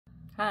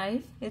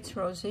Hi, it's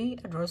Rosie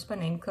at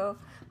RoseByNameCo.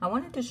 I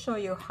wanted to show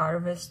you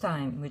Harvest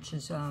Time, which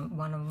is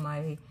one of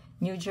my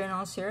new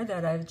journals here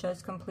that I've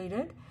just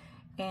completed.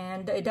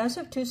 And it does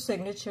have 2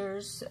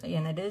 signatures,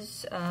 and it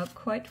is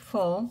quite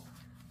full,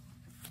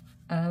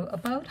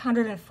 about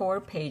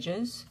 104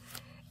 pages,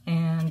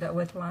 and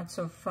with lots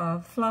of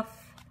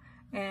fluff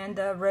and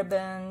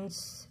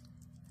ribbons,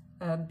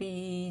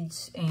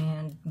 beads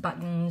and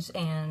buttons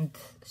and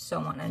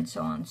so on and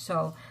so on.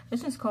 So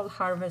this is called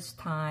Harvest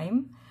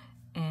Time,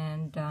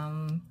 and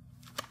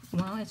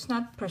well, it's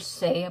not per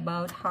se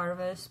about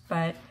harvest,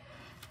 but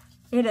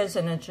it is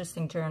an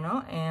interesting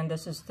journal. And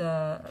this is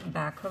the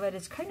back of it.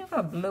 It's kind of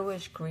a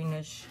bluish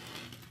greenish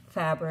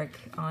fabric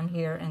on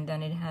here, and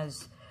then it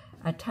has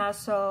a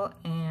tassel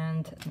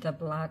and the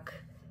black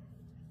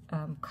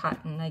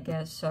cotton, I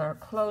guess, or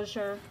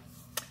closure.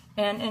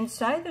 And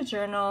inside the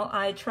journal,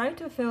 I tried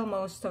to fill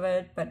most of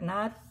it, but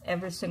not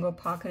every single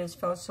pocket is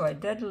filled, so I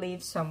did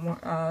leave some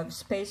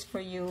space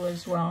for you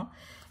as well.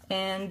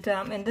 And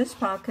in this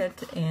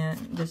pocket, and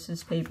this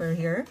is paper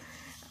here,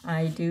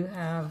 I do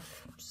have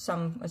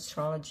some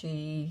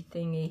astrology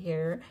thingy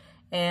here,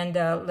 and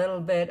a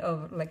little bit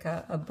of like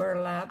a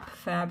burlap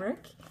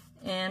fabric,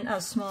 and a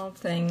small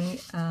thing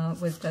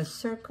with a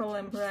circle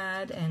and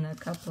brad, and a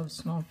couple of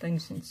small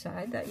things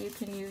inside that you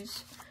can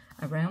use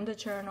around the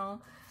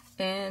journal.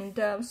 And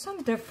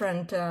some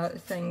different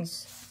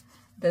things.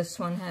 This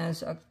one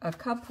has a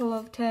couple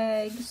of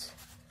tags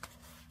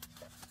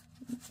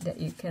that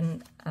you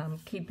can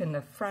keep in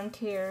the front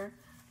here.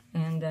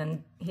 And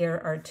then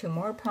here are 2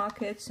 more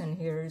pockets, and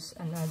here's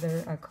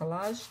another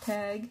collage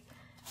tag,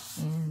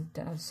 and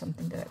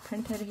something that I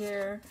printed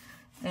here.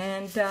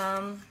 And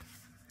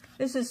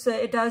this is,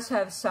 it does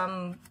have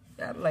some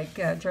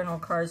journal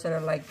cards that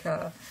are like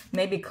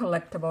maybe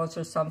collectibles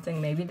or something.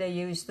 Maybe they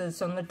use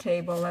this on the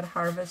table at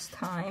harvest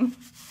time.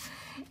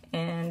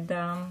 And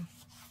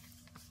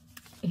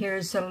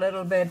here's a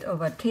little bit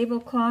of a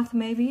tablecloth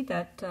maybe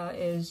that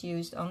is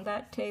used on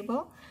that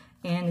table.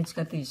 And it's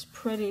got these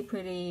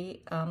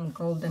pretty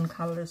golden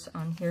colors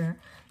on here.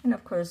 And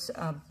of course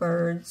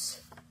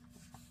birds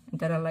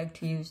that I like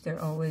to use.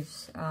 They're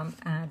always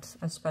adds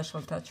a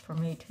special touch for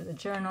me to the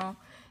journal.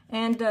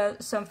 And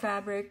some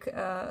fabric,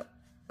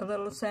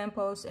 little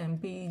samples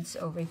and beads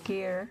over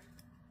here.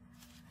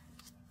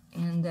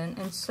 And then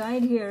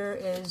inside here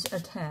is a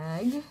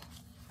tag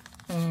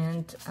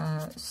and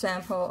a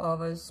sample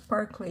of a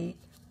sparkly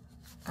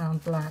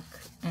black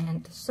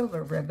and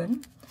silver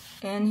ribbon.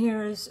 And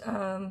here's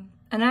an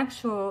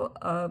actual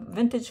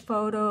vintage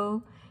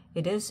photo.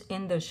 It is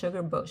in the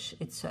sugar bush,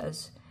 it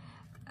says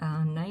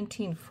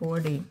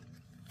 1940.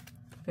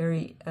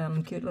 Very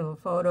cute little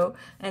photo.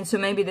 And so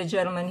maybe the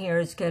gentleman here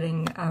is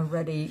getting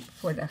ready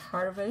for the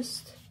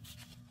harvest.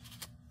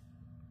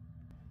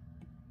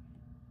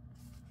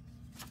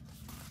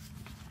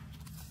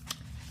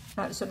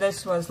 So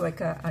this was like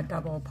a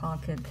double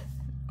pocket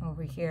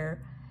over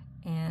here,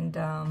 and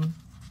a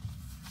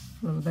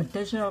little bit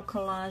digital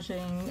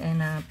collaging,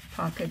 and a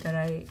pocket that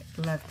I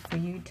left for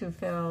you to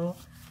fill,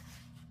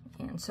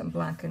 and some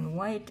black and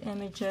white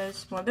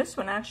images. Well, this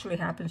one actually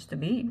happens to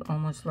be,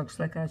 almost looks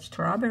like a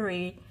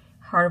strawberry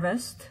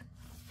harvest.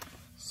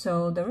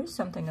 So there is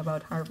something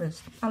about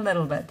harvest, a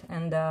little bit,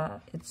 and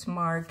it's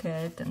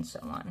market and so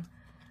on.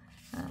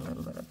 A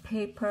little bit of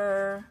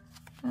paper,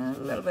 a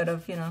little bit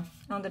of, you know,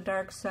 on the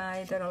dark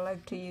side that I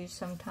like to use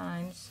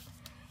sometimes.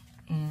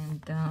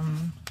 And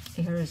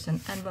here's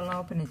an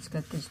envelope, and it's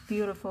got this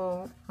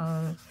beautiful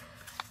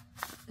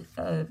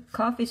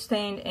coffee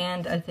stained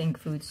and I think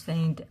food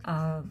stained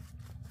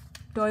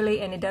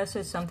doily, and it does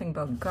say something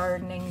about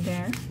gardening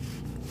there.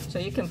 So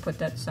you can put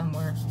that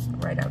somewhere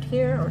right out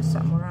here or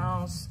somewhere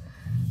else.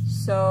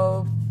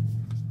 So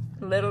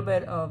a little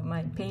bit of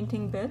my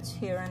painting bits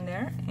here and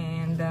there.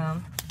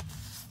 And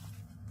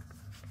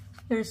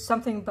there's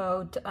something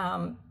about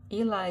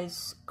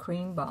Eli's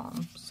cream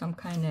balm, some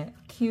kind of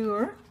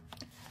cure,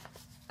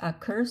 a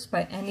curse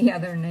by any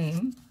other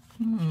name.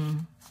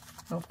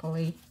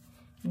 Hopefully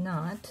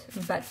not.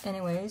 But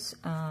anyways,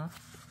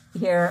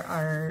 here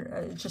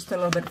are just a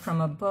little bit from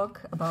a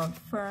book about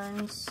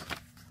ferns.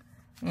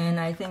 And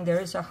I think there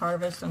is a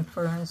harvest on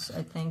ferns,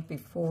 I think,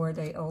 before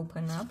they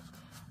open up.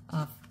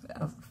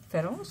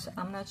 Fiddles,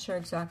 I'm not sure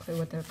exactly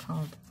what they're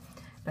called.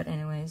 But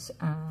anyways,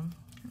 a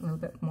little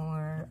bit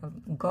more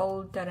of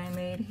gold that I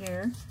made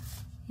here.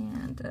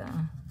 And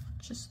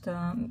just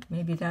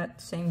maybe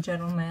that same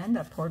gentleman,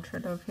 a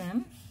portrait of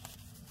him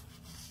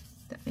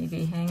that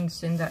maybe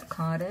hangs in that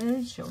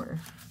cottage or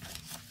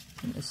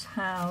in this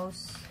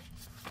house.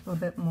 A little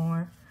bit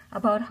more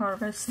about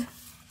harvest.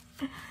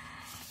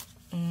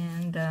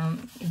 And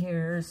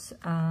here's,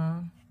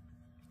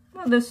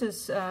 well, this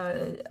is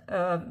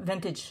a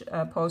vintage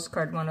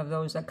postcard, one of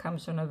those that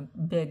comes on a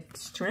big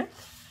strip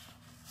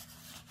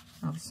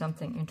of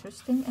something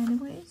interesting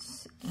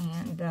anyways.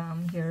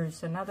 And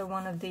here's another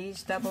one of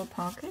these double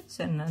pockets,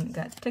 and I've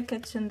got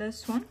tickets in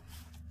this one.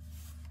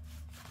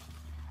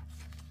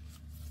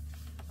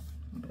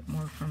 A bit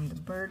more from the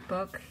bird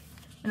book.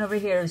 And over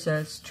here is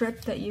a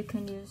strip that you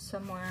can use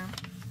somewhere.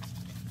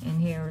 And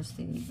here here is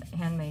the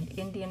handmade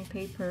Indian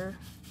paper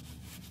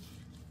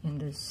in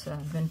this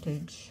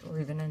vintage or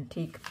even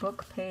antique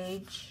book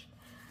page.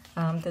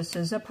 This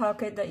is a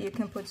pocket that you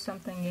can put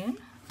something in.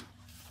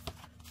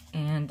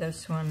 And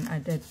this one I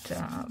did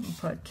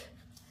put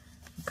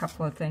a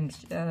couple of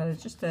things,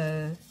 just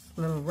a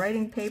little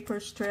writing paper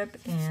strip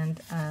and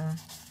a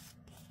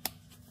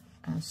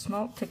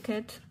small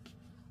ticket.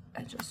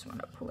 I just want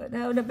to pull it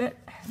out a bit,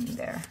 and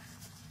there,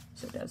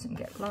 so it doesn't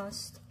get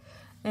lost.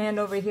 And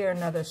over here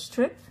another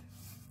strip,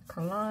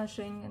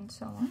 collaging and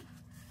so on.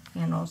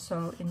 And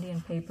also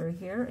Indian paper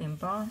here,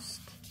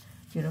 embossed.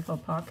 Beautiful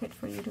pocket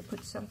for you to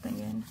put something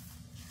in.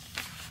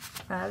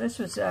 This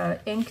was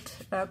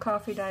inked,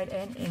 coffee dyed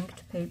and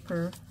inked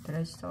paper that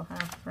I still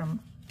have from,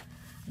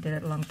 I did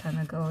it a long time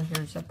ago.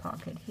 Here's a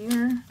pocket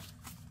here.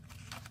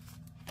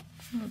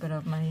 A little bit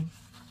of my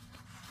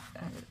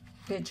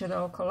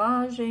digital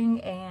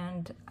collaging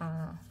and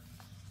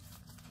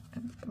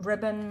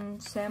ribbon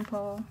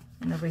sample.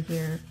 And over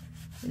here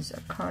is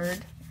a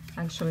card.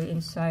 Actually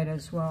inside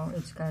as well,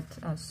 it's got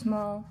a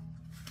small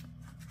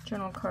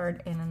journal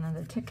card and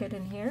another ticket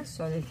in here,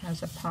 so it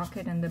has a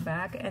pocket in the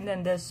back, and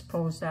then this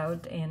pulls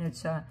out and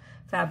it's a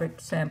fabric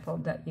sample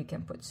that you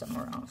can put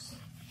somewhere else.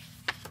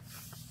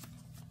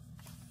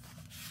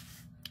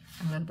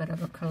 A little bit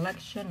of a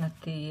collection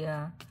at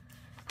the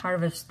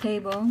harvest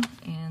table,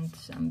 and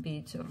some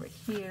beads over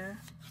here.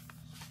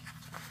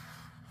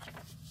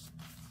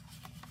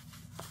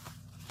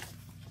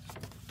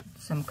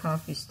 Some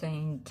coffee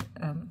stained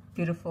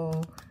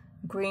beautiful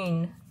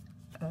green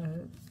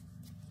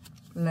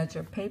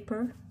ledger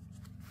paper.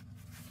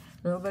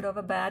 A little bit of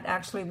a bat.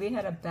 Actually, we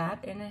had a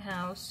bat in the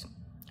house.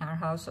 Our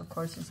house, of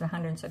course, is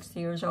 160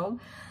 years old,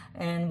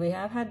 and we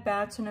have had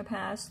bats in the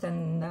past,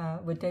 and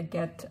we did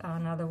get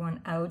another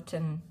one out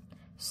and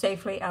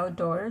safely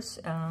outdoors,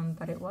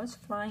 but it was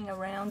flying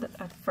around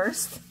at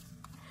first.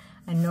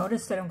 I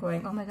noticed it. I'm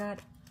going, oh my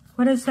God,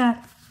 what is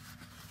that?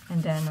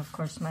 And then, of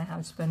course, my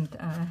husband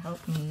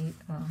helped me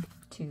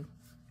to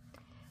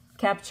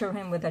capture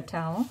him with a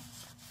towel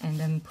and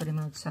then put him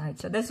outside.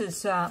 So this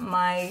is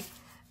my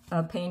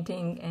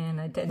painting, and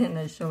I did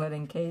initial it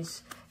in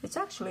case. It's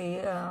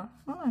actually, well,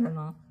 I don't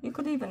know. You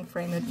could even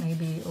frame it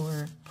maybe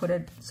or put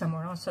it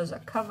somewhere else as a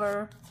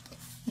cover.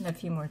 And a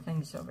few more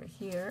things over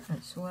here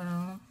as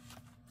well.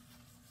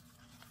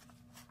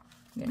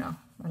 You know,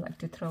 I like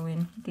to throw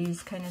in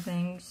these kind of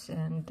things.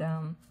 And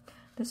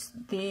this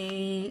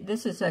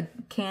is a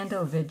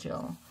candle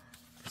vigil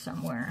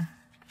somewhere.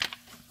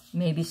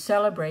 Maybe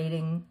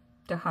celebrating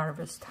the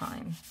harvest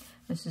time.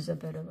 This is a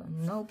bit of a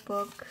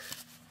notebook,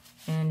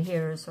 and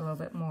here's a little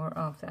bit more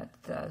of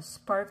that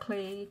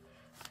sparkly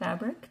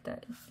fabric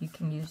that you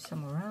can use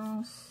somewhere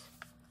else.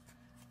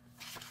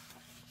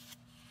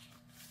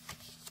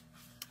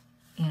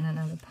 And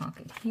another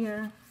pocket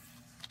here.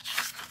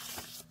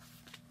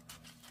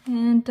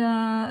 And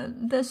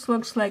this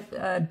looks like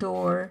a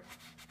door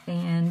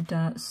and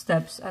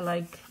steps. I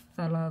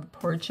love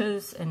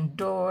porches and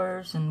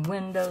doors and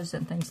windows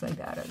and things like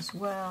that as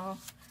well.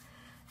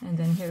 And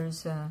then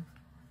here's a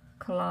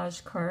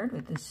collage card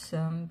with this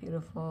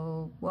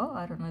beautiful, well,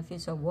 I don't know if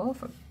it's a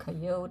wolf or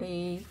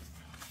coyote.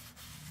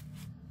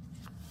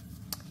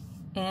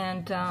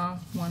 And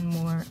one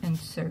more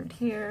insert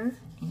here,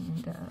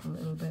 and a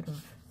little bit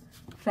of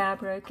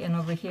fabric, and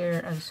over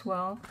here as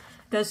well.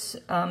 This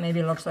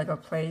maybe looks like a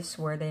place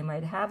where they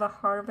might have a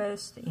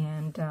harvest,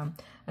 and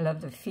I love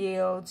the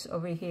fields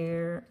over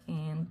here,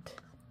 and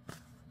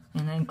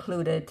I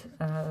included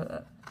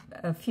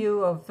a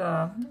few of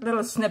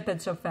little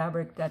snippets of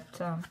fabric that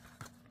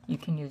you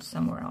can use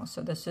somewhere else.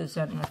 So this is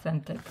an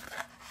authentic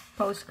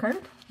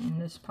postcard in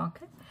this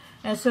pocket.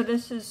 And so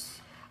this is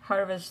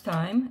harvest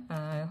time.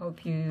 I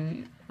hope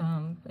you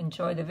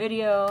enjoy the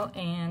video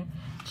and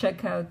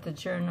check out the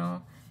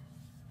journal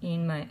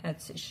in my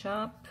Etsy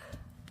shop.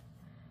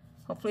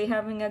 Hopefully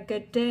having a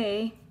good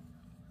day.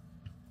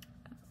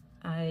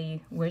 I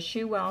wish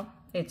you well.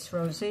 It's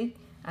Rosie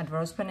at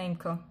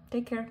RoseByNameCo.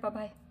 Take care.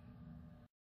 Bye-bye.